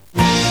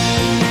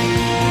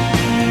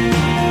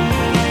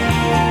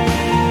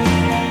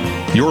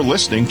You're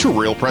listening to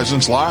Real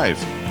Presence Live.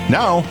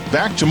 Now,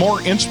 back to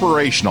more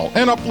inspirational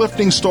and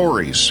uplifting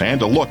stories and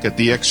a look at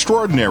the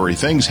extraordinary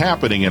things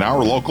happening in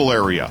our local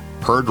area.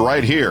 Heard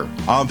right here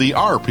on the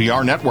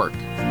RPR Network.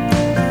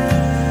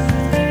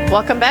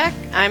 Welcome back.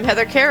 I'm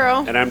Heather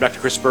Caro. And I'm Dr.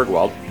 Chris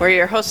Bergwald. We're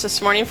your hosts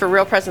this morning for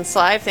Real Presence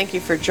Live. Thank you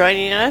for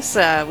joining us.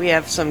 We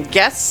have some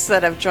guests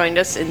that have joined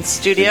us in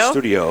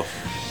studio.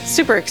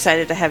 Super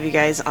excited to have you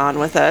guys on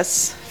with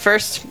us.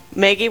 First,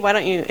 Maggie, why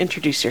don't you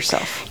introduce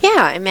yourself? Yeah,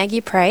 I'm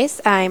Maggie Price.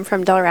 I'm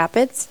from Del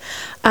Rapids.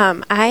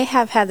 I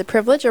have had the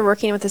privilege of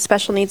working with the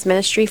Special Needs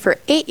Ministry for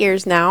 8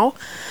 years now.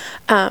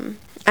 I'm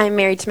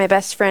married to my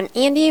best friend,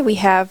 Andy. We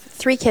have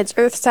 3 kids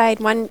Earthside,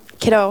 1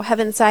 kiddo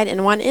Heavenside,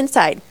 and 1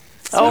 Inside.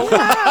 Oh,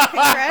 wow.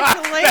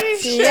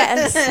 Congratulations.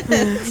 Yes.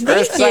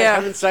 Thank you.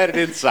 Heavenside and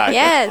Inside.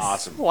 Yes.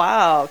 That's awesome.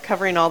 Wow,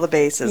 covering all the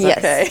bases.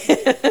 Yes.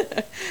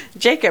 Okay.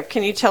 Jacob,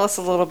 can you tell us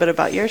a little bit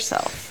about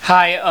yourself?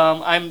 Hi,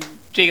 I'm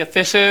Jacob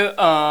Fisher.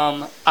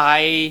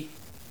 I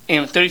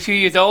am 32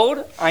 years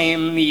old. I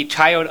am the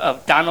child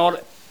of Donald,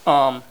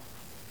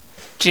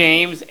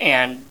 James,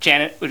 and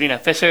Janet Regina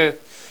Fisher.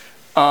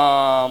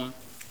 I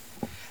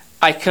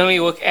currently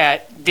work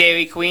at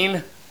Dairy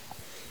Queen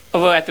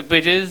over at the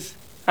Bridges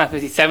on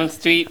 57th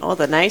Street. Oh,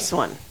 the nice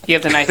one. You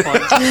have the nice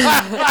one.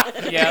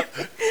 Yep.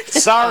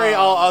 Sorry,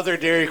 all other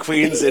Dairy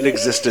Queens in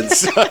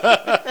existence.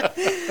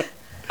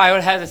 I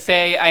would have to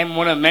say I'm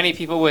one of many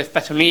people with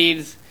special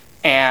needs,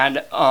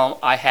 and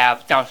I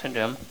have Down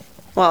syndrome.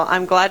 Well,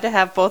 I'm glad to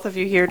have both of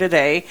you here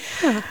today.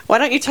 Why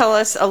don't you tell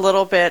us a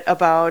little bit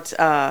about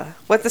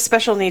what the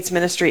Special Needs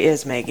Ministry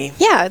is, Maggie?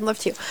 Yeah, I'd love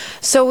to.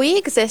 So we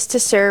exist to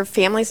serve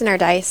families in our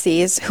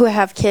diocese who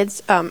have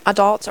kids,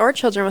 adults, or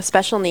children with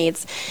special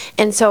needs.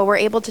 And so we're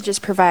able to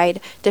just provide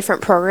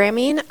different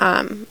programming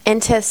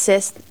and to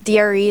assist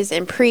DREs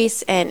and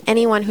priests and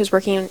anyone who's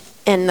working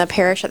in the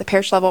parish at the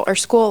parish level or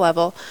school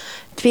level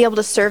to be able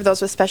to serve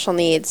those with special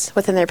needs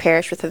within their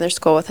parish, within their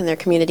school, within their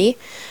community.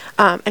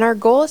 And our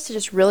goal is to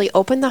just really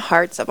open the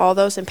hearts of all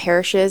those in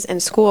parishes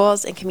and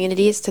schools and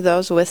communities to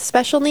those with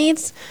special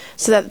needs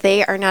so that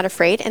they are not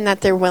afraid and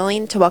that they're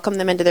willing to welcome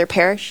them into their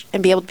parish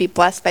and be able to be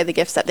blessed by the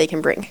gifts that they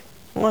can bring.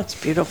 Well,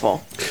 that's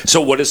beautiful.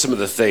 So what are some of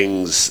the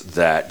things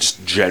that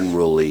just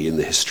generally in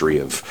the history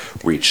of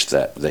Reach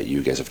that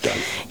you guys have done?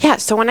 Yeah,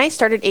 so when I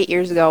started 8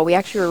 years ago, we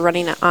actually were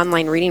running an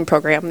online reading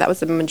program. That was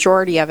the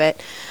majority of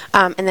it.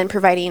 And then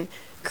providing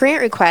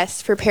grant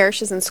requests for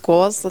parishes and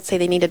schools. Let's say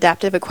they need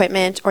adaptive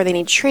equipment or they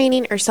need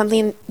training or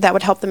something that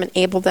would help them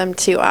enable them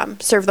to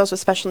serve those with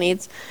special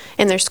needs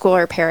in their school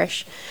or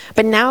parish.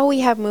 But now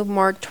we have moved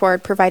more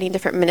toward providing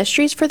different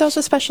ministries for those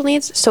with special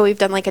needs. So we've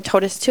done like a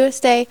Totus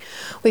Tuesday.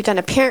 We've done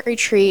a parent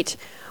retreat.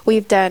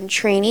 We've done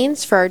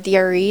trainings for our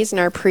DREs and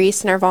our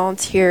priests and our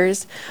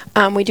volunteers.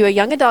 We do a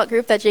young adult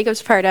group that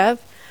Jacob's part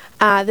of.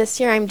 This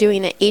year I'm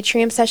doing an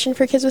atrium session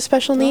for kids with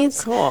special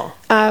needs. Cool.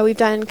 We've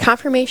done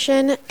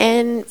confirmation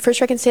and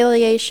first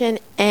reconciliation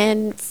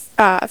and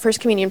first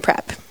communion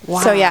prep.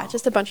 Wow. So yeah,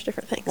 just a bunch of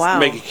different things. Wow.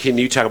 Maggie, can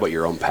you talk about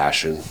your own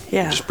passion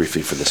just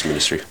briefly for this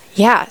ministry?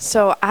 Yeah,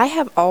 so I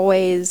have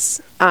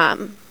always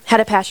had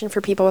a passion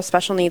for people with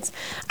special needs.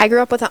 I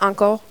grew up with an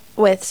uncle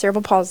with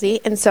cerebral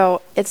palsy, and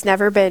so it's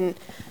never been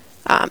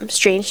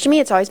strange to me.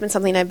 It's always been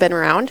something I've been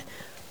around.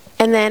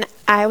 And then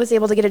I was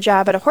able to get a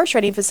job at a horse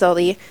riding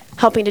facility,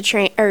 helping to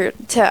train or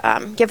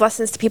to give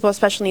lessons to people with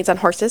special needs on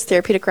horses,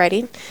 therapeutic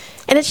riding.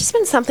 And it's just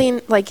been something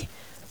like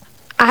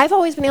I've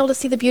always been able to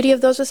see the beauty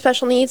of those with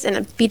special needs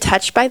and be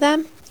touched by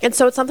them. And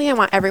so it's something I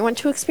want everyone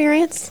to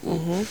experience.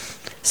 Mm-hmm.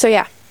 So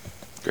yeah.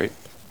 Great.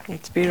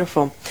 It's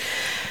beautiful.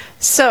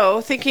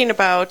 So thinking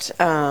about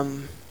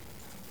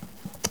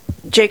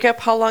Jacob,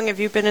 how long have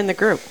you been in the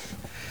group?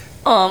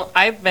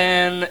 I've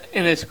been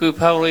in this group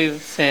probably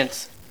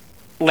since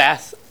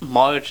last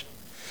March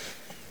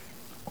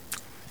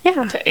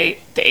to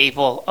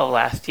April of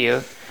last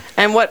year.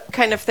 And what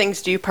kind of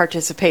things do you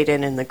participate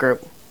in the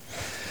group?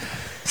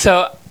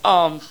 So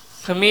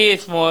for me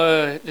it's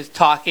more just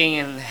talking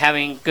and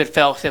having good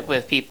fellowship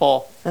with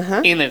people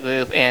in the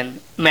group,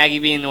 and Maggie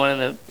being one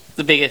of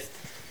the biggest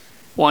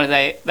ones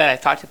that I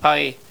talked to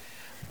probably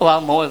a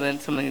lot more than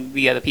some of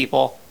the other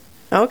people.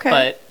 Okay.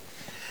 But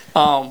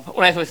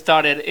when I first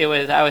started,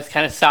 I was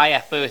kind of shy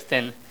at first,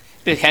 and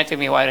it kind of took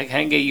me a while to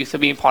kind of get used to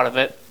being part of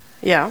it.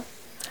 Yeah.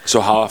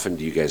 So how often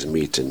do you guys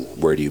meet,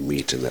 and where do you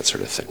meet, and that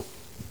sort of thing?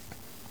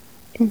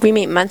 We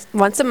meet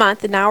once a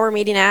month, and now we're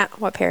meeting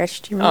at what parish?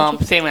 Do you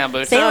remember? St.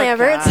 Lambert's. St.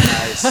 Lambert's.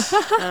 Nice.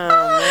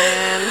 Oh,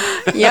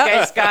 man. You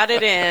guys got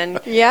it in.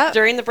 Yep.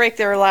 During the break,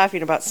 they were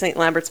laughing about St.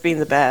 Lambert's being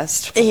the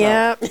best. So.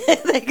 Yep.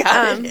 They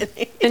got it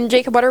in. And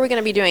Jacob, what are we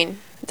going to be doing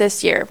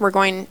this year? We're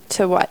going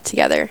to what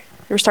together?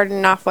 We're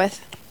starting off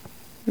with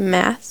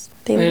Mass.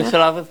 We're going to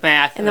start off with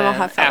Mass, and then we'll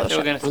have after fellowship.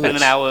 we're going to spend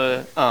an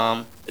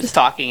hour just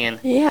talking and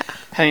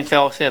having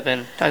fellowship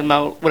and talking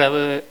about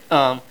whatever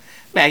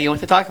Maggie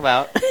wants to talk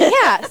about.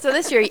 Yeah, so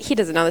this year, he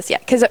doesn't know this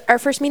yet, because our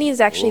first meeting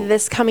is actually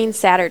this coming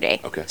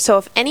Saturday. Okay. So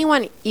if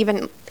anyone,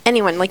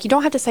 like you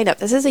don't have to sign up.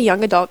 This is a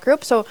young adult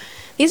group, so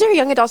these are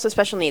young adults with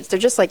special needs. They're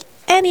just like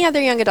any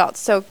other young adults,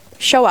 so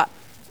show up.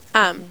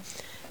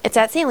 It's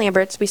at St.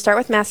 Lambert's. We start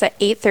with Mass at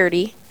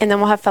 8:30, and then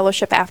we'll have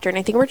fellowship after. And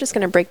I think we're just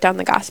going to break down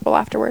the gospel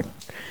afterward.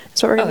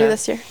 That's what we're going to do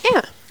this year.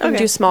 Yeah. We're going to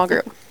do small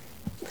group.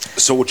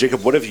 So,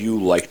 Jacob, what have you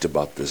liked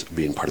about this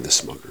being part of this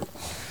small group?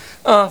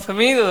 For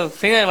me, the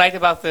thing I liked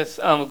about this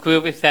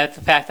group is that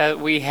the fact that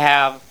we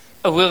have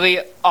a really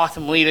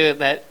awesome leader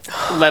that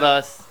led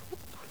us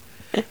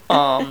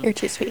You're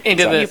too sweet.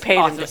 into You this paid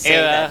him awesome to say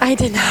era. that. I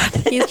did not.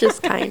 He's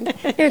just kind.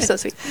 You're so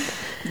sweet.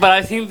 But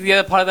I think the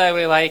other part that I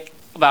really like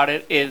about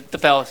it is the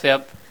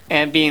fellowship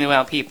and being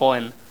around people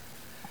and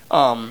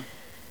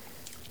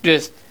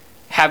just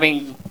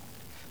having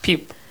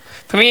people.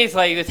 For me, it's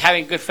like just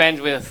having good friends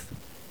with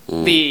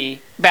the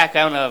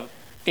background of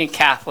being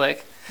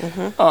Catholic.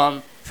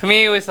 For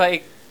me, it was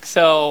like,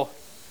 so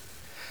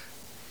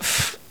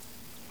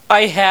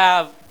I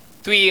have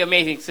 3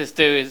 amazing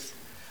sisters,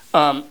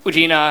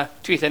 Regina,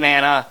 Teresa, and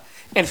Anna.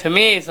 And for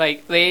me, it's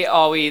like they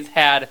always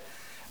had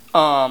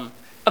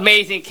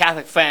amazing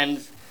Catholic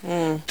friends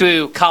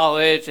through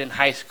college and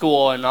high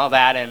school and all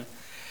that. And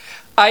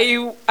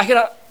I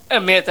can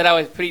admit that I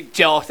was pretty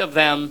jealous of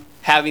them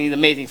having these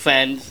amazing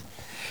friends.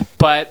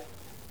 But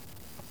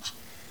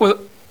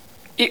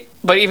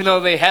even though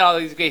they had all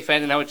these great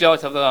friends and I was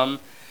jealous of them,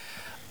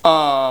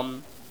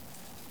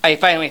 I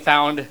finally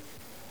found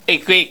a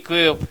great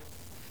group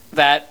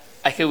that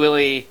I could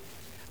really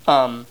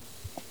kind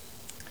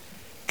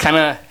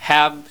of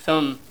have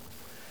a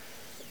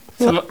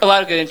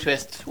lot of good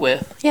interests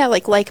with. Yeah,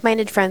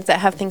 like-minded friends that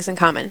have things in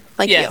common,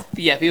 like you.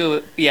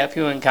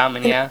 People in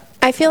common. Yeah,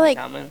 I feel like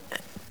common.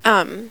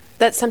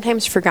 that's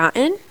sometimes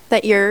forgotten.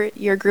 That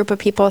your group of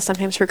people is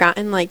sometimes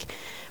forgotten. Like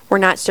we're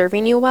not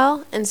serving you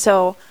well, and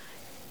so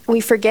we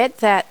forget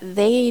that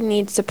they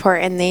need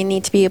support and they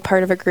need to be a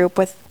part of a group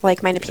with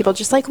like-minded people,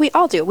 just like we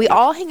all do. We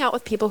all hang out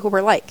with people who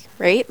we're like,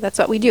 right? That's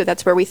what we do.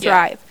 That's where we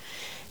thrive.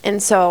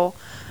 And so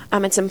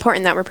it's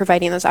important that we're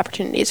providing those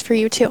opportunities for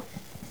you too.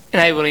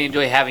 And I really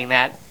enjoy having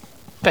that,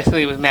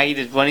 especially with Maggie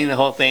just running the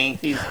whole thing.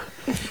 She's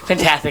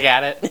fantastic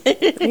at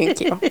it. Thank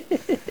you.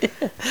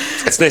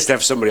 It's nice to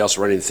have somebody else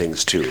running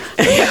things too.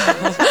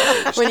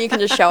 When you can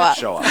just show up.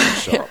 Show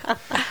up.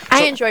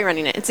 I enjoy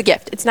running it. It's a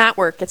gift. It's not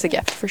work. It's a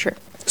gift for sure.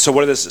 So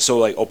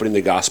like opening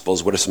the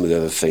Gospels, what are some of the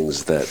other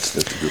things that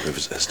the group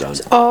has done?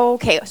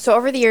 Okay, so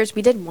over the years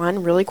we did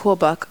one really cool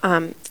book.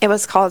 It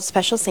was called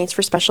Special Saints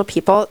for Special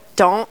People.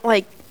 Don't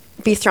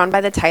be thrown by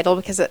the title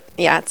because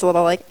it's a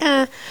little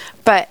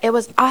but it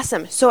was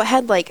awesome. So it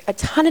had a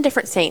ton of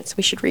different saints.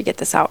 We should re-get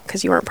this out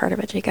because you weren't part of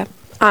it, Jacob.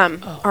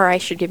 Or I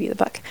should give you the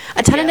book.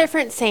 A ton of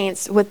different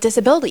saints with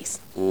disabilities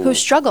who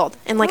struggled.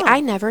 And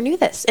I never knew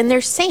this. And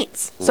they're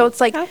saints. So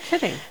it's No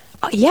kidding.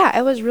 Yeah,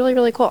 it was really,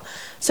 really cool.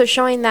 So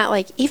showing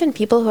that even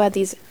people who had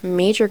these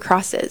major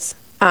crosses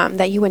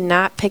that you would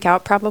not pick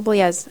out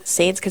probably as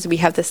saints because we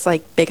have this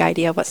big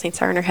idea of what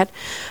saints are in our head,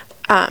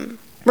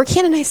 were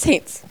canonized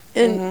saints.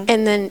 And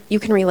then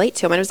you can relate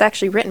to them. And it was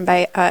actually written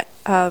by a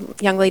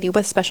young lady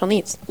with special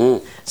needs.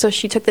 So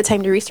she took the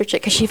time to research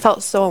it because she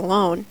felt so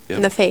alone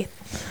in the faith.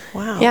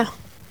 Wow. Yeah,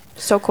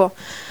 so cool.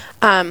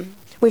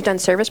 We've done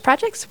service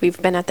projects.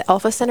 We've been at the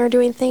Alpha Center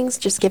doing things,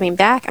 just giving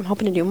back. I'm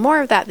hoping to do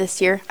more of that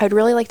this year. I'd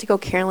really like to go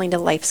caroling to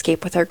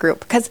Lifescape with our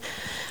group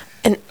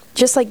and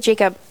just like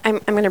Jacob, I'm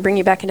going to bring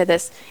you back into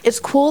this. It's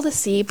cool to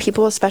see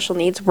people with special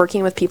needs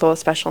working with people with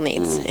special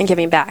needs and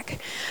giving back.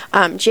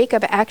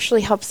 Jacob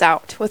actually helps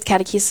out with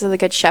Catechesis of the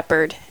Good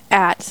Shepherd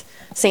at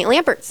St.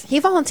 Lambert's. He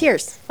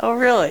volunteers. Oh,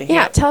 really?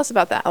 Yeah, tell us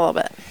about that a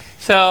little bit.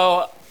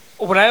 So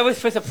when I was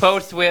first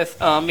approached with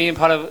being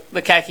part of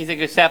the Catechesis of the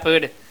Good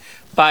Shepherd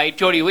by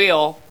Jody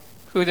Wheel,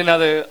 who's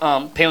another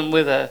parent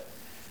with a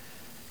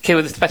kid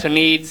with special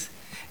needs,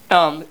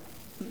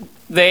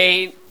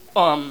 they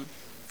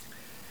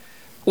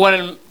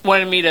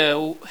wanted me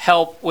to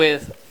help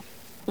with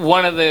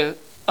one of the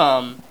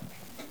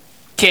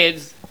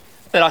kids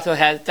that also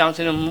has Down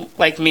syndrome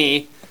like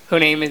me. Her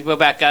name is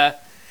Rebecca,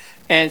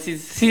 and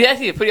she's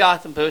actually a pretty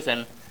awesome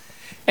person.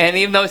 And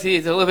even though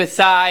she's a little bit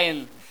shy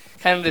and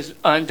kind of just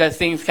does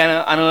things kind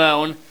of on her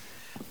own,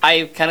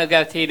 I kind of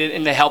gravitated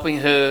into helping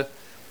her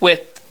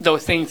with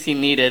those things she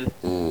needed,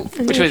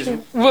 which was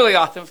really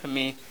awesome for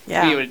me to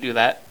be able to do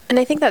that. And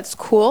I think that's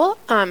cool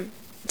to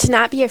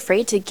not be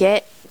afraid to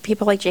get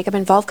people like Jacob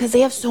involved because they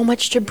have so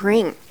much to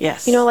bring.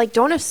 Yes.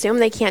 Don't assume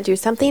they can't do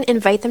something.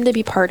 Invite them to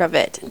be part of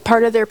it,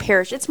 part of their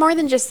parish. It's more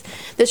than just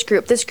this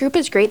group. This group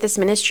is great. This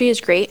ministry is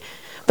great.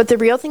 But the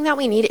real thing that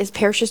we need is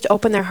parishes to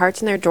open their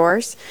hearts and their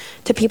doors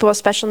to people with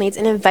special needs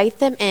and invite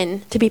them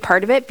in to be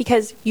part of it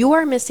because you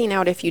are missing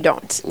out if you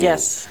don't.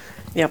 Yes.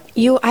 Yep.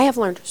 I have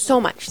learned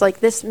so much.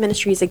 This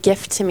ministry is a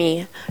gift to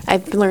me.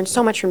 I've learned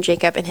so much from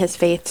Jacob and his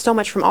faith, so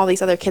much from all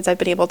these other kids I've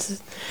been able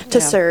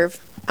to serve.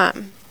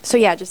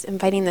 So just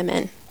inviting them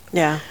in.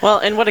 Yeah. Well,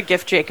 and what a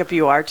gift, Jacob,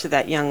 you are to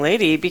that young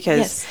lady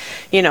because,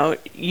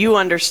 you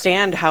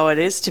understand how it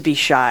is to be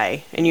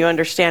shy and you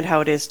understand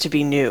how it is to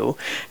be new.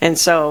 And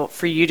so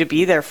for you to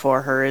be there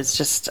for her is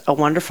just a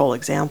wonderful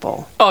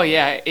example. Oh,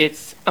 yeah.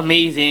 It's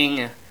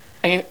amazing.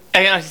 I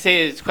can honestly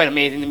say it's quite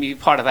amazing to be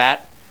part of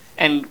that.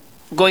 And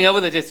going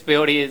over the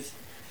disability has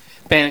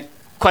been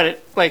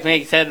like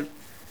Maggie said,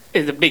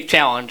 is a big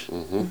challenge.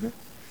 Mm-hmm.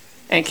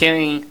 And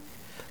carrying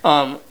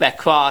that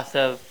cross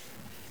of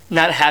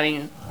not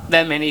having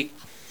that many.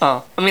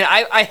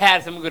 I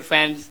had some good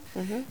friends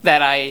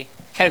that I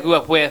kind of grew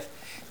up with,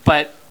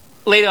 but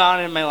later on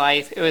in my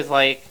life, it was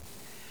like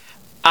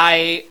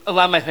a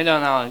lot of my friends are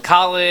now in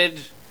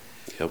college.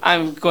 Yep.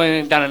 I'm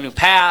going down a new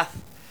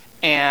path,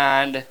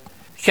 and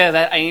because of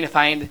that, I need to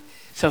find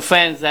some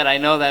friends that I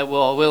know that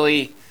will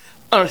really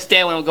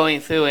understand what I'm going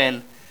through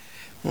and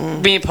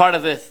being part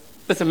of this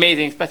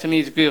amazing special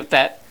needs group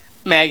that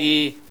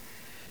Maggie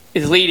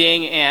is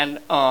leading, and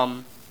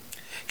also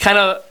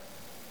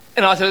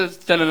has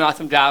done an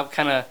awesome job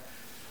kind of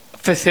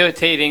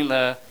facilitating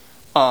the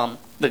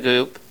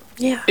group.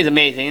 Yeah, is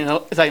amazing.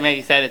 It's like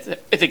Maggie said,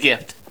 it's a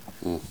gift.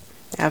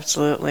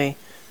 Absolutely.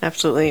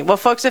 Absolutely. Well,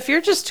 folks, if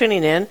you're just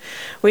tuning in,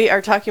 we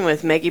are talking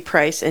with Maggie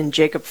Price and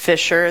Jacob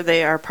Fisher.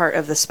 They are part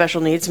of the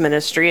Special Needs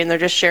Ministry, and they're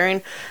just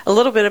sharing a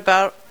little bit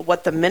about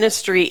what the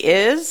ministry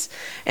is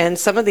and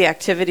some of the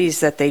activities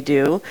that they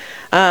do.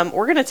 We're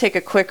going to take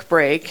a quick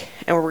break,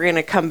 and we're going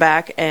to come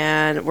back,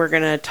 and we're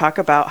going to talk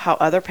about how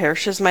other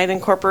parishes might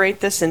incorporate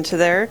this into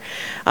their,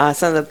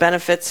 some of the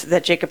benefits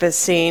that Jacob has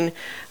seen,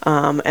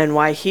 and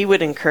why he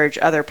would encourage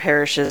other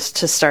parishes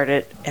to start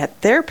it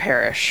at their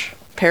parish.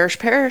 Parish.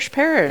 All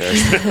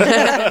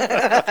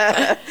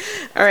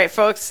right,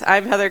 folks,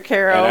 I'm Heather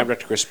Caro. And I'm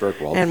Dr. Chris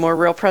Bergwald. And more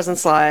Real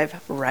Presence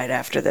Live right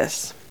after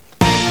this.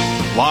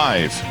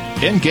 Live,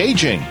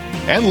 engaging,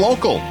 and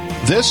local.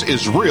 This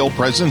is Real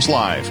Presence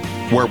Live,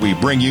 where we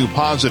bring you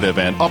positive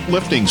and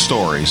uplifting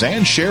stories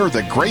and share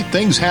the great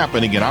things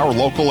happening in our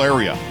local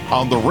area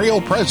on the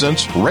Real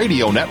Presence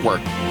Radio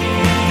Network.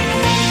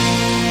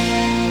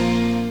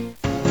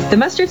 The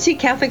Mustard Seed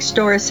Catholic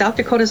Store is South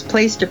Dakota's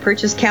place to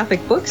purchase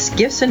Catholic books,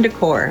 gifts, and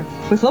decor.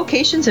 With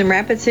locations in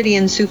Rapid City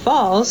and Sioux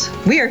Falls,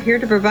 we are here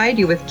to provide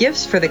you with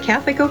gifts for the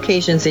Catholic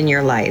occasions in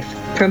your life.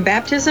 From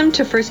baptism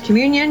to First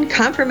Communion,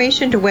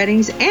 confirmation to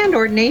weddings, and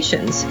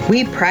ordinations,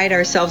 we pride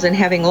ourselves in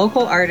having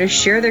local artists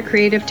share their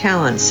creative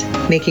talents,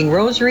 making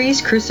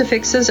rosaries,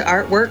 crucifixes,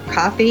 artwork,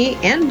 coffee,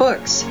 and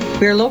books.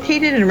 We are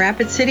located in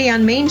Rapid City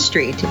on Main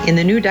Street, in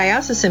the new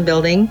Diocesan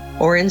Building,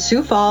 or in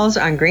Sioux Falls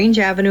on Grange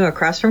Avenue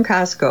across from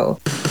Costco.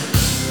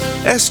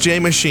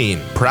 SJ Machine,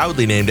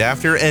 proudly named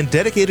after and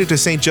dedicated to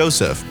St.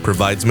 Joseph,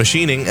 provides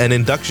machining and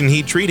induction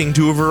heat treating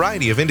to a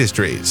variety of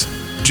industries.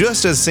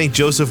 Just as St.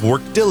 Joseph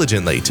worked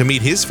diligently to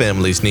meet his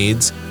family's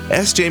needs,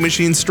 SJ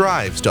Machine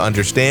strives to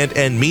understand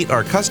and meet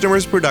our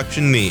customers'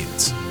 production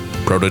needs.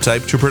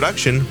 Prototype to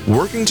production,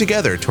 working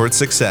together towards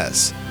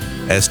success.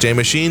 SJ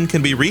Machine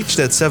can be reached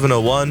at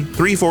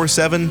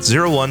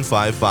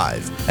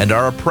 701-347-0155 and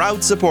are a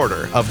proud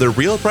supporter of the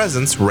Real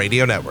Presence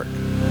Radio Network.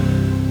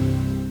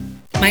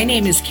 My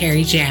name is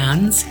Carrie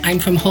Jans. I'm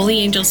from Holy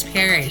Angels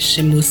Parish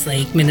in Moose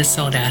Lake,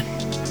 Minnesota.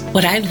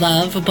 What I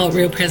love about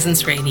Real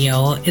Presence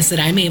Radio is that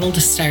I'm able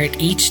to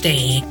start each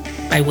day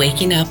by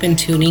waking up and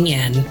tuning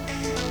in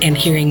and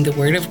hearing the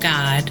Word of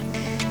God,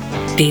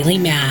 daily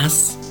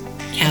Mass,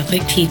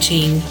 Catholic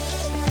teaching,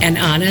 and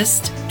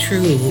honest,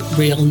 true,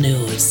 real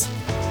news.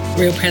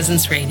 Real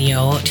Presence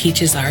Radio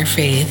teaches our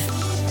faith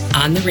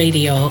on the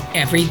radio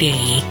every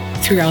day,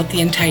 throughout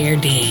the entire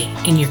day,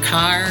 in your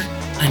car,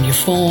 on your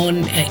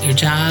phone, at your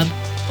job,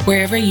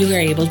 wherever you are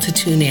able to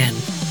tune in.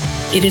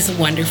 It is a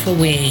wonderful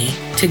way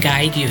to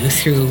guide you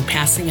through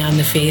passing on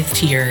the faith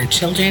to your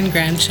children,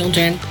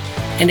 grandchildren,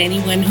 and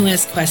anyone who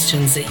has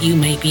questions that you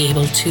might be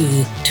able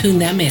to tune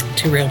them in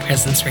to Real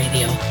Presence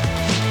Radio.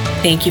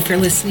 Thank you for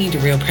listening to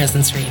Real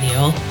Presence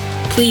Radio.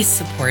 Please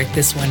support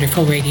this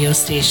wonderful radio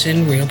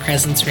station, Real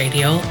Presence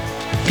Radio,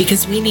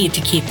 because we need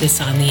to keep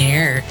this on the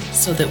air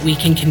so that we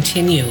can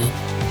continue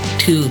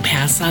to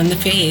pass on the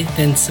faith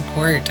and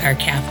support our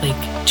Catholic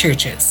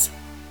churches.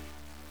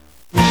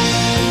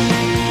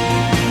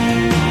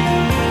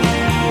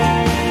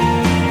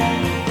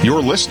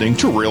 You're listening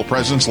to Real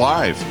Presence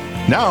Live.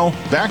 Now,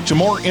 back to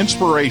more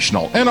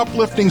inspirational and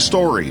uplifting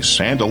stories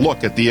and a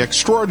look at the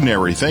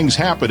extraordinary things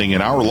happening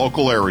in our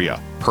local area.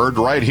 Heard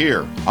right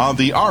here on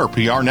the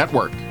RPR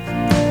Network.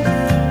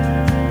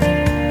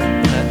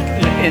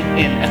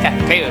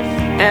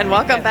 And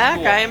welcome back.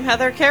 I am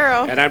Heather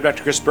Caro. And I'm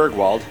Dr. Chris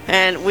Bergwald.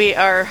 And we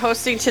are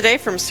hosting today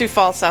from Sioux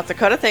Falls, South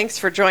Dakota. Thanks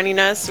for joining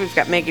us. We've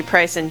got Maggie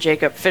Price and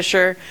Jacob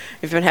Fisher.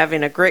 We've been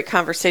having a great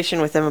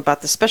conversation with them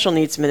about the special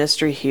needs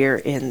ministry here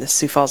in the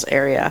Sioux Falls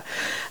area.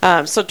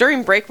 So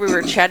during break, we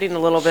were chatting a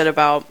little bit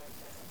about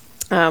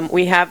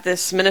we have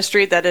this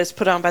ministry that is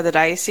put on by the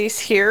diocese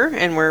here,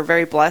 and we're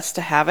very blessed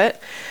to have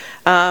it.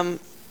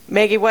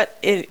 Maggie, what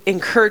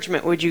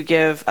encouragement would you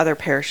give other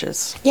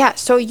parishes? Yeah,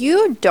 so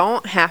you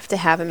don't have to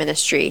have a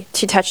ministry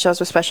to touch those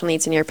with special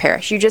needs in your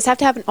parish. You just have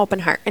to have an open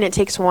heart, and it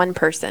takes one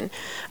person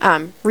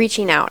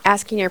reaching out,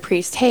 asking your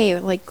priest, hey,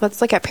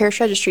 let's look at parish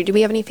registry. Do we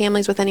have any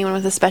families with anyone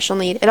with a special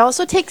need? It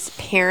also takes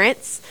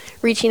parents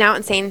reaching out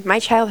and saying, my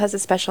child has a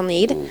special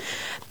need.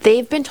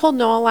 They've been told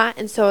no a lot,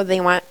 and so they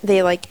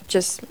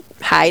just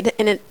hide.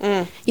 And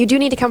you do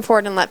need to come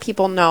forward and let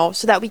people know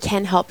so that we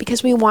can help,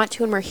 because we want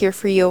to and we're here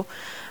for you.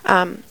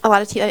 A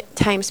lot of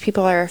times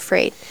people are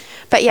afraid.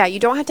 But yeah, you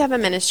don't have to have a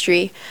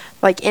ministry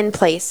like in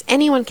place.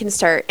 Anyone can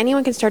start.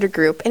 Anyone can start a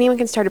group. Anyone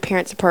can start a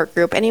parent support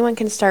group. Anyone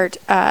can start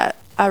a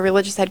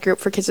religious ed group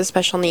for kids with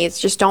special needs.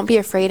 Just don't be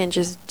afraid and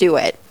just do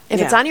it. If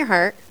it's on your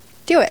heart,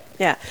 do it.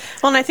 Yeah.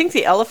 Well, and I think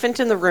the elephant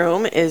in the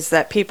room is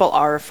that people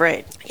are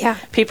afraid. Yeah.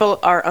 People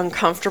are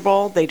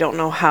uncomfortable. They don't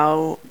know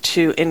how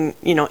to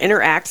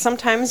interact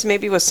sometimes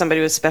maybe with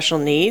somebody with special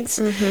needs,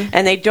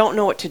 and they don't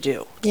know what to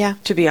do. Yeah.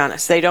 To be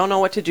honest, they don't know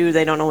what to do.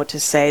 They don't know what to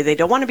say. They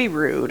don't want to be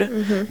rude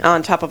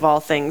on top of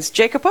all things.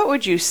 Jacob, what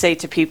would you say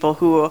to people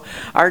who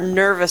are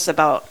nervous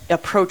about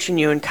approaching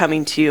you and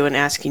coming to you and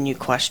asking you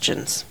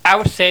questions? I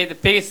would say the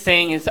biggest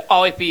thing is to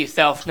always be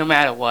yourself no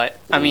matter what.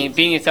 I mean,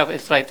 being yourself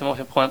is like the most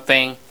important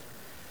thing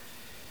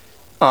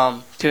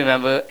to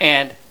remember.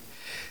 And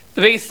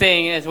the biggest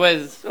thing as well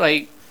as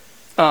like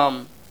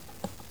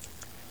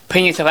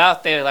putting yourself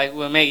out there, like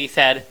what Maggie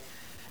said,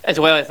 as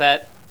well as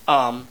that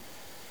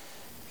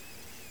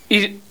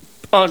you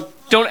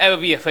don't ever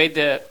be afraid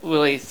to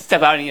really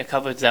step out in your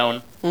comfort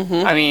zone.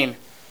 I mean,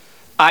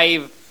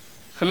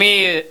 for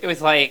me it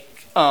was like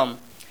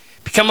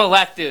become a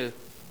lector,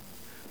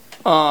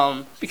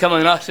 become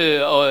an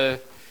usher, or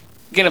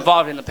get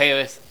involved in the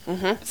parish,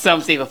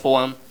 some shape or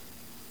form.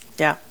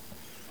 Yeah.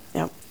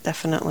 Yep,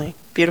 definitely.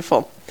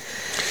 Beautiful.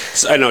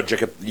 So I know,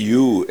 Jacob,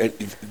 you,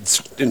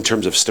 in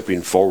terms of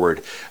stepping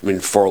forward, I mean,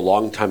 for a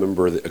long time, I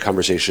remember a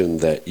conversation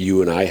that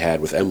you and I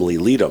had with Emily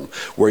Leadham,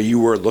 where you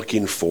were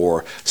looking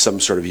for some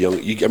sort of I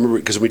remember,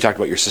 because we talked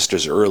about your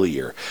sisters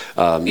earlier.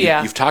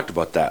 You've talked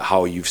about that,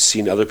 how you've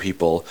seen other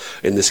people,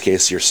 in this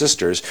case your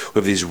sisters, who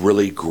have these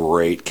really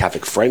great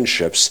Catholic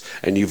friendships,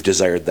 and you've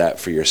desired that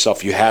for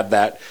yourself. You had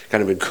that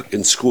kind of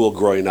in school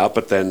growing up,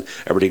 but then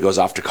everybody goes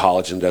off to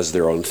college and does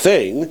their own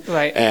thing,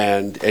 right?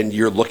 And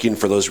you're looking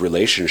for those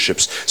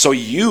relationships. So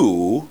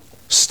you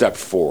stepped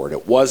forward.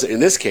 It was,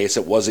 in this case,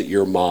 it wasn't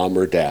your mom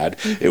or dad.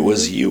 It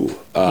was you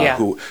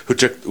who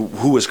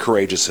was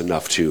courageous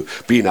enough to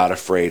be not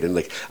afraid and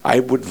like, I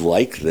would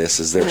like this.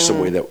 Is there some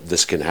way that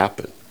this can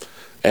happen?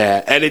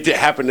 And it didn't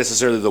happen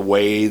necessarily the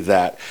way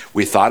that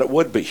we thought it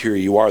would, but here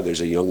you are.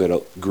 There's a young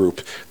adult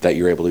group that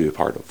you're able to be a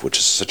part of, which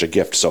is such a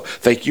gift. So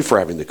thank you for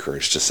having the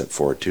courage to step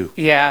forward too.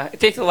 Yeah, it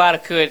takes a lot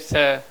of courage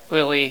to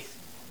really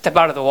step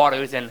out of the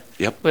waters and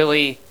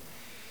really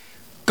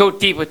go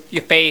deep with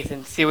your faith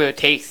and see where it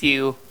takes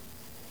you.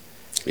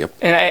 Yep.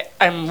 And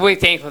I'm really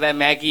thankful that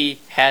Maggie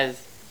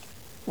has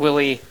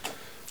really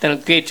done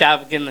a great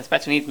job of getting the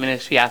special needs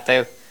ministry out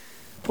there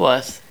for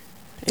us.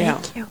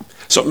 Thank you.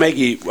 So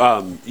Maggie,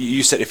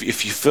 you said if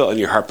you feel it in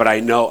your heart, but I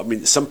know, I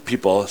mean, some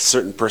people,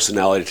 certain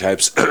personality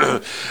types,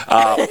 but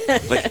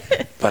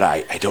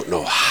I don't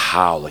know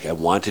how. Like, I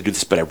want to do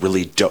this, but I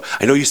really don't.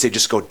 I know you say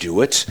just go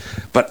do it,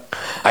 but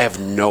I have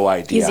no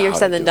idea. Easier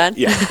said than done.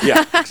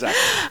 Yeah,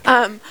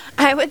 exactly.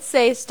 I would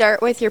say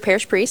start with your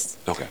parish priest.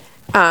 Okay.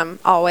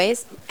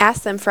 Always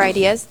ask them for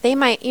ideas. They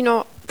might,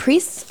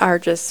 priests are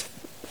just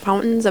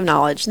fountains of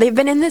knowledge. They've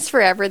been in this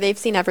forever. They've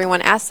seen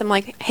everyone. Ask them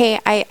like, hey,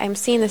 I'm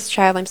seeing this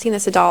child, I'm seeing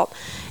this adult,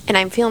 and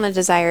I'm feeling a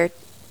desire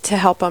to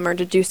help them or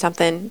to do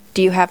something.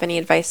 Do you have any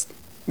advice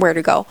where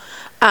to go?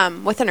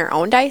 Within our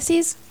own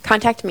diocese,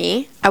 contact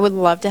me. I would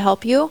love to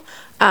help you.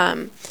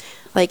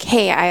 Like,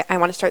 hey, I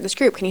want to start this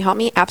group. Can you help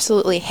me?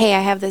 Absolutely. Hey, I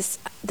have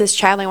this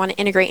child I want to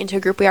integrate into a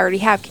group we already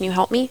have. Can you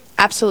help me?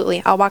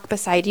 Absolutely. I'll walk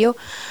beside you.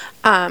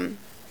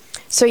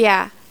 So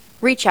yeah,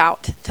 reach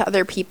out to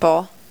other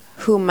people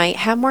who might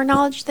have more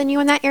knowledge than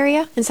you in that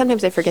area. And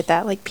sometimes I forget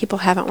that. Like, people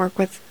haven't worked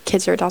with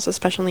kids or adults with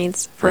special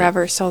needs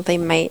forever, so they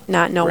might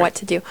not know what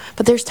to do.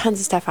 But there's tons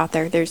of stuff out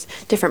there. There's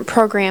different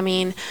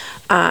programming.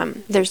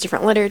 There's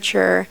different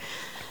literature.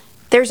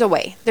 There's a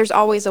way. There's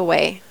always a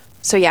way.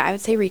 So yeah, I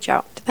would say reach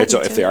out. And so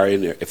if they are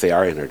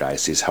in their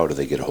diocese, how do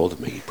they get a hold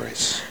of Maggie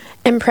Price?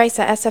 And Price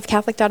at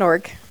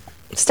sfcatholic.org.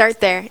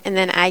 Start there, and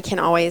then I can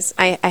always,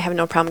 I have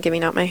no problem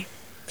giving out my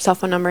cell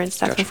phone number and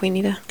stuff if we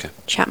need to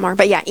chat more.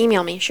 But yeah,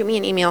 email me, shoot me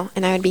an email,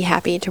 and I would be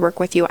happy to work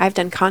with you. I've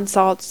done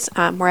consults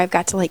where I've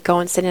got to like go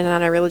and sit in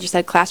on a religious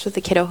ed class with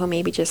a kiddo who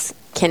maybe just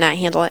cannot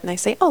handle it, and I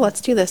say, oh,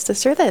 let's do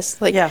this or this.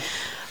 Like, yeah,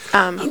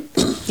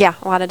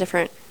 a lot of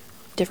different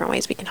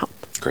ways we can help.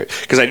 Great,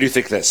 because I do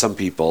think that some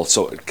people,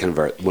 so kind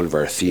of one of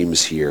our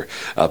themes here,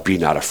 be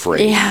not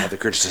afraid, have the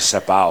courage to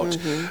step out.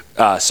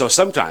 So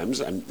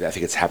sometimes, I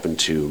think it's happened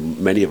to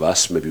many of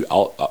us, maybe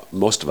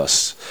most of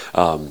us,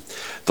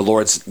 the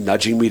Lord's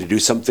nudging me to do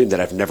something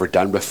that I've never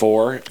done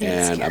before,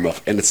 and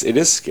it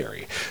is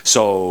scary.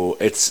 So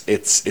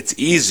it's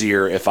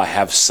easier if I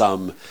have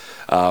some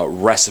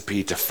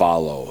recipe to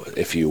follow,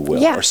 if you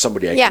will, or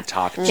somebody I can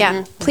talk to.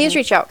 Yeah, please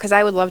reach out, because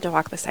I would love to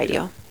walk beside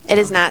you. It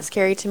is not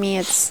scary to me.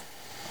 It's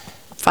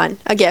fun,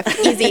 a gift,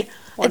 easy.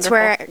 It's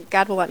where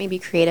God will let me be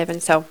creative,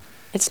 and so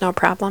it's no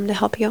problem to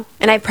help you.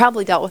 And I've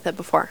probably dealt with it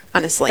before,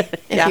 honestly,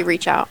 if you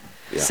reach out.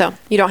 Yeah. So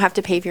you don't have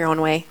to pave your own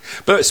way.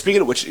 But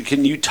speaking of which,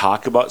 can you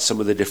talk about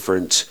some of the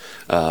different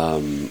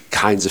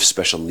kinds of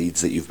special needs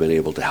that you've been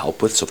able to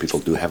help with, so people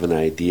do have an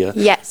idea?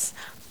 Yes.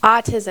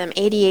 Autism,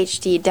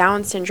 ADHD,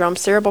 Down syndrome,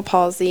 cerebral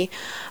palsy,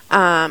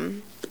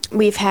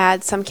 we've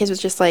had some kids with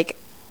just like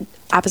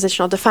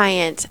oppositional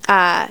defiant,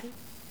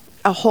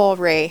 a whole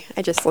array.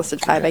 I just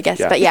listed 5, I guess,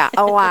 but yeah,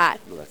 a lot.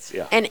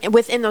 And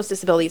within those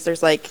disabilities,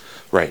 there's like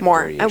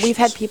more. And we've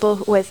had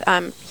people with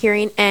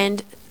hearing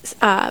and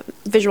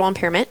visual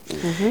impairment.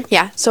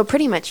 Yeah, so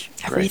pretty much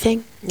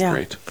everything. Yeah.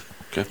 Great.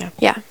 Okay.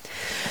 Yeah.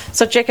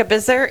 So, Jacob,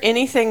 is there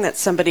anything that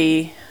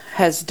somebody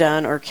has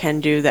done or can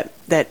do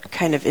that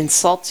kind of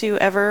insults you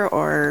ever,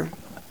 or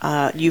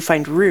you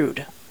find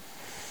rude?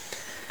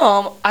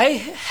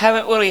 I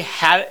haven't really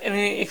had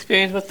any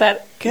experience with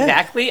that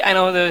exactly. I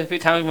know there was a few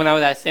times when I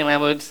was at St.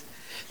 Lambert's,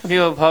 some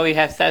people probably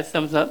have said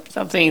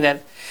something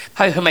that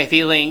probably hurt my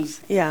feelings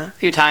a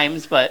few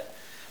times, but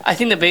I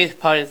think the biggest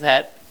part is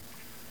that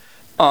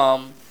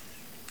for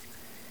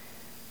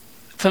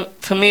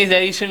me is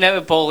that you should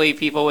never bully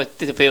people with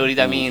disabilities.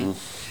 I mean,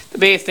 the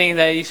biggest thing is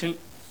that you should,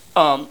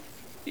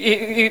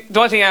 the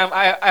one thing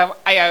I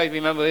always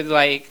remember is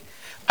like,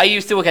 I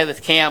used to work at this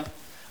camp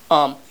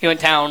here in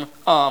town,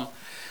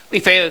 Lee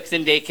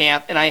Felixson Day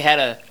Camp, and I had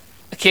a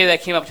kid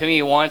that came up to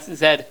me once and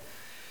said,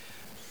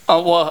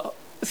 well,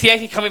 he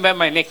actually called me by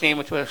my nickname,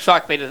 which was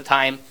Sharkbait at the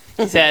time.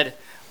 He said,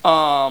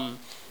 Sharkbait,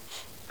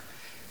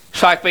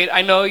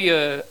 I know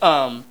you're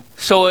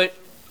short,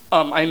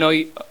 I know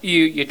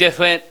you're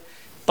different,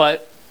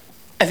 but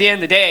at the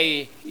end of the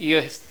day,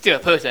 you're still a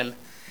person.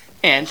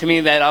 And to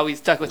me, that always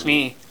stuck with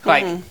me,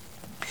 like,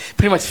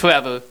 pretty much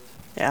forever.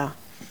 Yeah,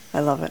 I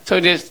love it. So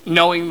just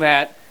knowing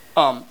that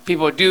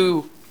people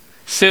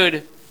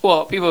should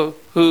always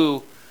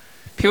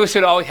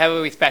have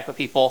a respect for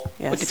people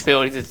with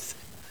disabilities.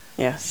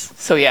 Yes.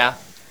 So yeah.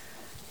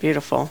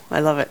 Beautiful.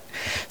 I love it.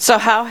 So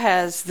how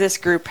has this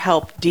group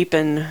helped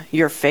deepen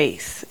your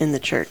faith in the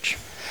church?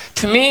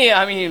 To me,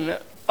 I mean,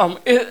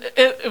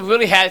 it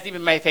really has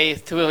deepened my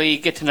faith to really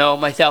get to know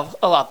myself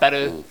a lot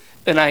better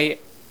than I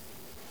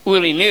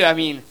really knew. I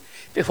mean,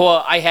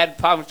 before I had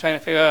problems trying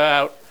to figure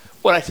out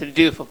what I should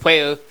do for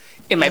prayer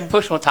in my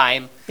personal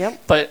time.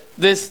 But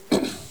this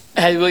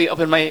has really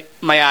opened my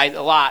eyes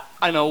a lot.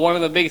 I know one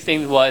of the biggest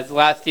things was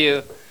last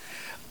year,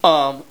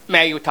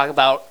 Maggie would talk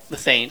about the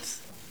saints.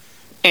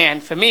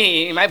 And for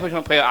me, in my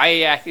personal prayer,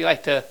 I actually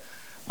like to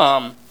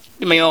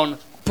do my own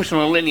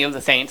personal litany of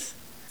the saints.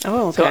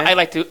 Oh, okay. So I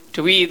like to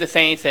read the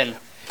saints and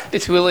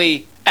just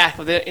really act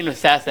for their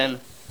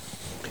intercession.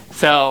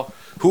 So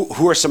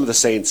Who are some of the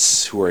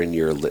saints who are in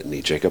your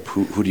litany, Jacob?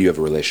 Who do you have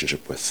a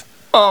relationship with?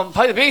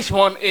 Probably the biggest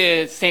one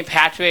is St.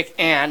 Patrick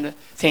and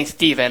St.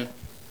 Stephen.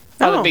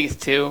 Those are the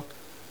biggest two.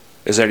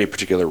 Is there any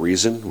particular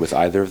reason with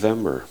either of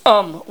them, or?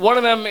 One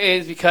of them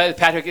is because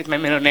Patrick is my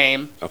middle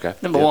name. Okay.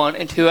 Number one,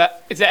 and two,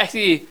 it's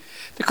actually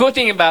the cool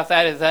thing about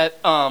that is that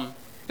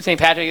St.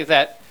 Patrick is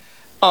that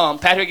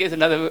Patrick is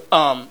another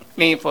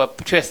name for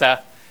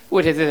Patricia,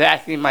 which is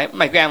actually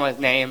my grandma's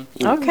name.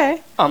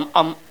 Okay.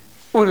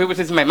 Which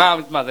is my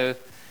mom's mother.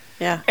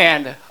 Yeah.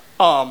 And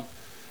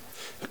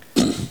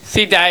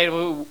she died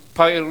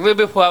probably a little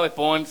bit before I was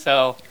born,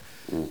 so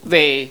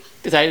they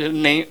decided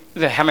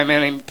to have my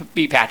middle name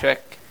be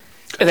Patrick.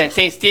 And then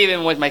St.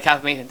 Stephen was my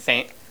confirmation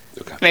saint.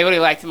 Okay. And I really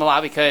liked him a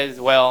lot because,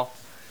 well,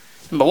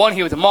 number one,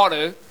 he was a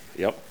martyr.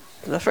 Yep.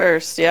 The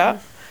first, yeah.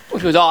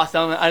 Which was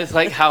awesome. I just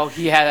like how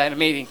he had an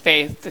amazing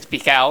faith to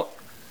speak out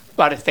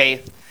about his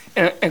faith.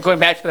 And going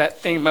back to that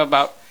thing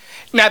about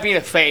not being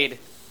afraid.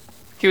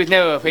 He was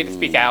never afraid to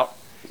speak out.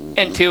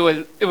 And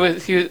two,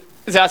 he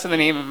was also the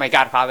name of my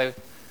godfather.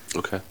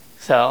 Okay.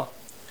 So.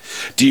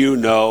 Do you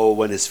know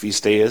when his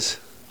feast day is?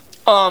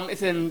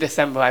 It's in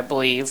December, I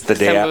believe. It's the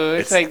day.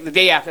 It's like the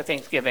day after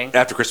Thanksgiving.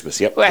 After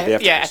Christmas, yep. Well,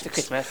 after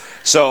Christmas.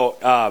 So,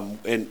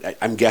 and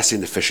I'm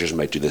guessing the Fishers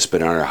might do this, but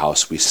in our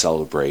house we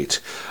celebrate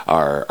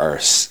our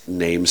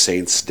name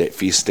saints'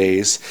 feast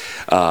days.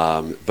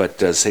 But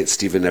does Saint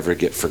Stephen ever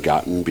get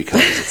forgotten because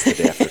it's the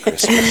day after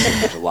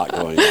Christmas? There's a lot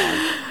going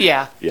on.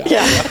 Yeah.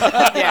 Yes.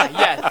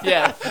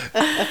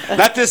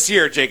 Not this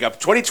year, Jacob.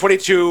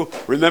 2022.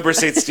 Remember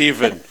Saint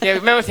Stephen. Yeah,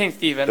 remember Saint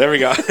Stephen. There we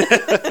go.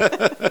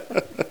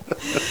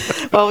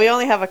 Well, we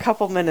only have a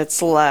couple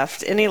minutes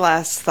left. Any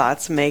last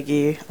thoughts,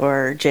 Maggie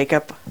or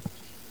Jacob?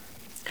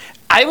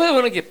 I really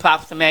want to give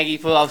props to Maggie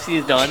for all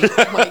she's done.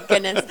 Oh my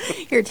goodness,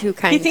 you're too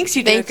kind. He thinks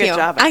you do a good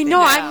job. I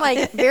know. I'm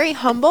like very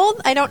humbled.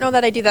 I don't know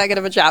that I do that good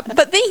of a job,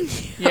 but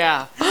thank you.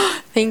 Yeah.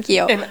 Thank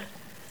you. And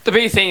the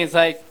biggest thing is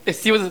like,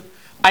 if she was,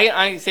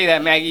 I say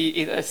that Maggie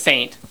is a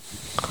saint.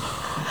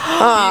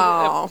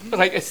 Oh.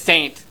 Like a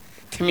saint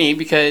to me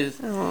because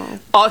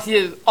all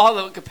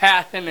the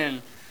compassion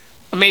and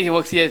amazing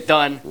work she has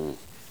done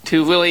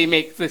to really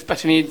make the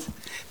special needs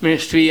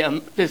ministry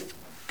just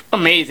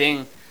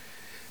amazing.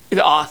 It's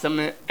awesome.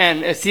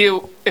 And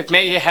if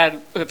Maggie had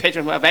a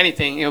patron of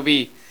anything, it would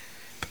be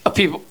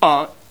people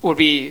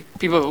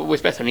with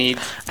special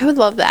needs. I would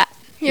love that.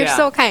 You're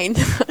so kind.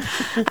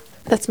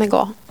 That's my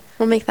goal.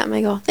 We'll make that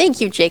my goal. Thank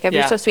you, Jacob.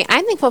 You're so sweet.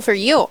 I'm thankful for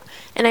you,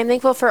 and I'm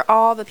thankful for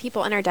all the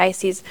people in our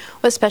diocese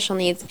with special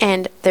needs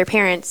and their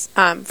parents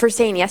for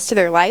saying yes to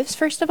their lives,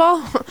 first of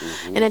all,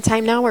 in a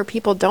time now where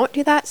people don't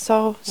do that.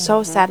 So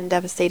sad and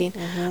devastating.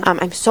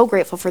 I'm so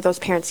grateful for those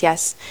parents,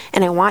 yes,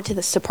 and I want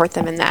to support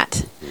them in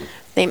that.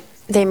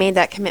 they made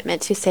that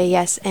commitment to say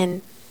yes,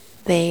 and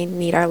they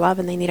need our love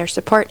and they need our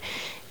support.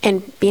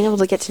 And being able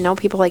to get to know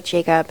people like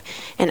Jacob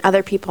and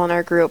other people in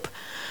our group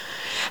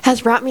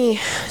has brought me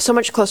so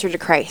much closer to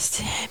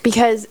Christ,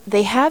 because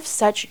they have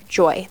such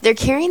joy. They're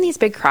carrying these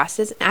big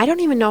crosses, and I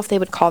don't even know if they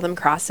would call them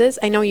crosses.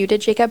 I know you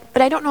did, Jacob,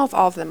 but I don't know if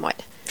all of them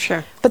would.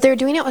 Sure. But they're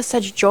doing it with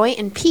such joy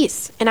and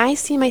peace. And I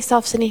see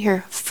myself sitting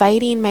here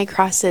fighting my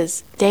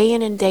crosses day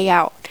in and day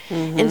out.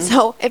 Mm-hmm. And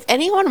so if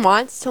anyone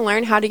wants to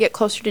learn how to get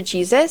closer to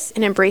Jesus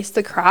and embrace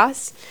the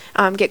cross,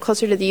 get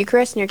closer to the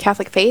Eucharist and your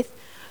Catholic faith,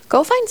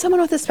 go find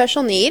someone with a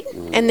special need,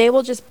 and they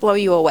will just blow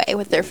you away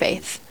with their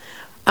faith.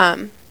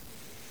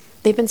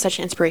 They've been such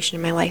an inspiration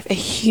in my life, a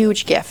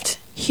huge gift,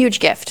 huge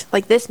gift.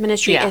 Like, this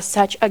ministry is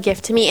such a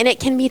gift to me, and it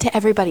can be to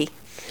everybody.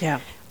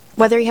 Yeah.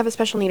 Whether you have a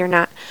special need or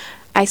not.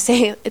 I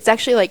say it's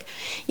actually like,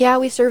 yeah,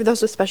 we serve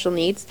those with special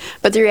needs,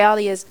 but the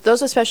reality is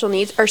those with special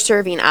needs are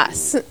serving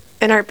us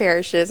in our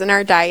parishes, in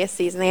our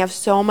dioceses, and they have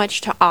so much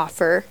to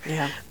offer.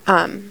 Yeah.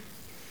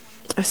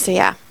 So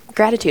yeah,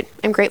 gratitude.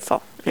 I'm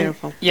grateful.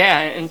 Beautiful. Yeah,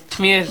 and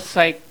to me, it's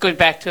like goes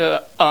back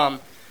to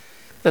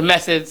the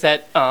message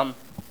that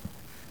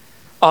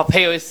all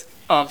Paris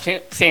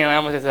St.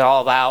 Lambert is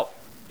all about,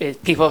 is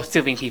people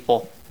serving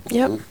people.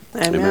 Yep.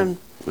 Amen.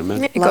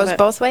 Amen. It goes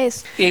both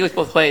ways. It goes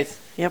both ways.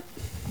 Yep.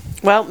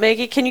 Well,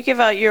 Maggie, can you give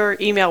out your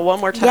email one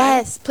more time?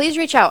 Yes, please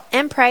reach out.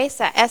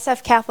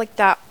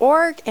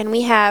 mprice@sfcatholic.org. And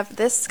we have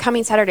this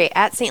coming Saturday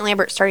at St.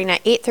 Lambert starting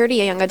at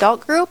 8:30, a young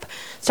adult group.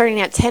 Starting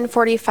at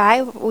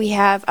 10:45, we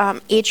have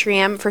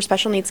atrium for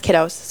special needs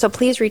kiddos. So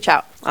please reach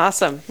out.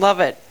 Awesome. Love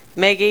it.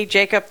 Maggie,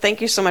 Jacob,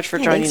 thank you so much for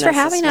joining us. Thanks for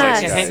having this us.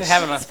 morning. Thanks for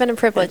having us. It's been a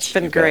privilege. It's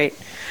been great.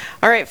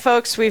 All right,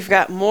 folks, we've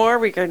got more.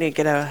 We're going to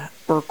get an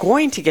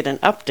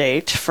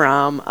update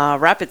from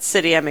Rapid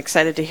City. I'm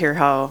excited to hear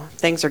how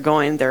things are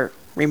going. They're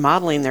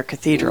remodeling their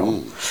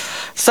cathedral.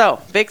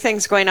 So, big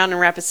things going on in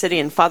Rapid City,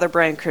 and Father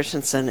Brian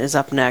Christensen is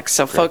up next.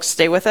 So, folks,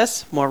 stay with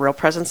us. More Real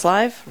Presence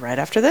Live right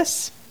after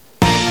this.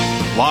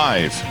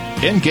 Live,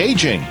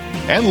 engaging,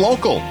 and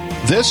local.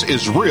 This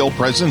is Real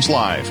Presence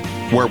Live,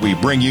 where we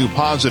bring you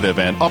positive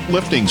and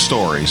uplifting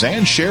stories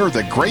and share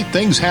the great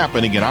things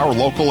happening in our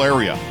local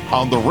area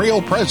on the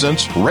Real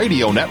Presence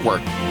Radio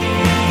Network.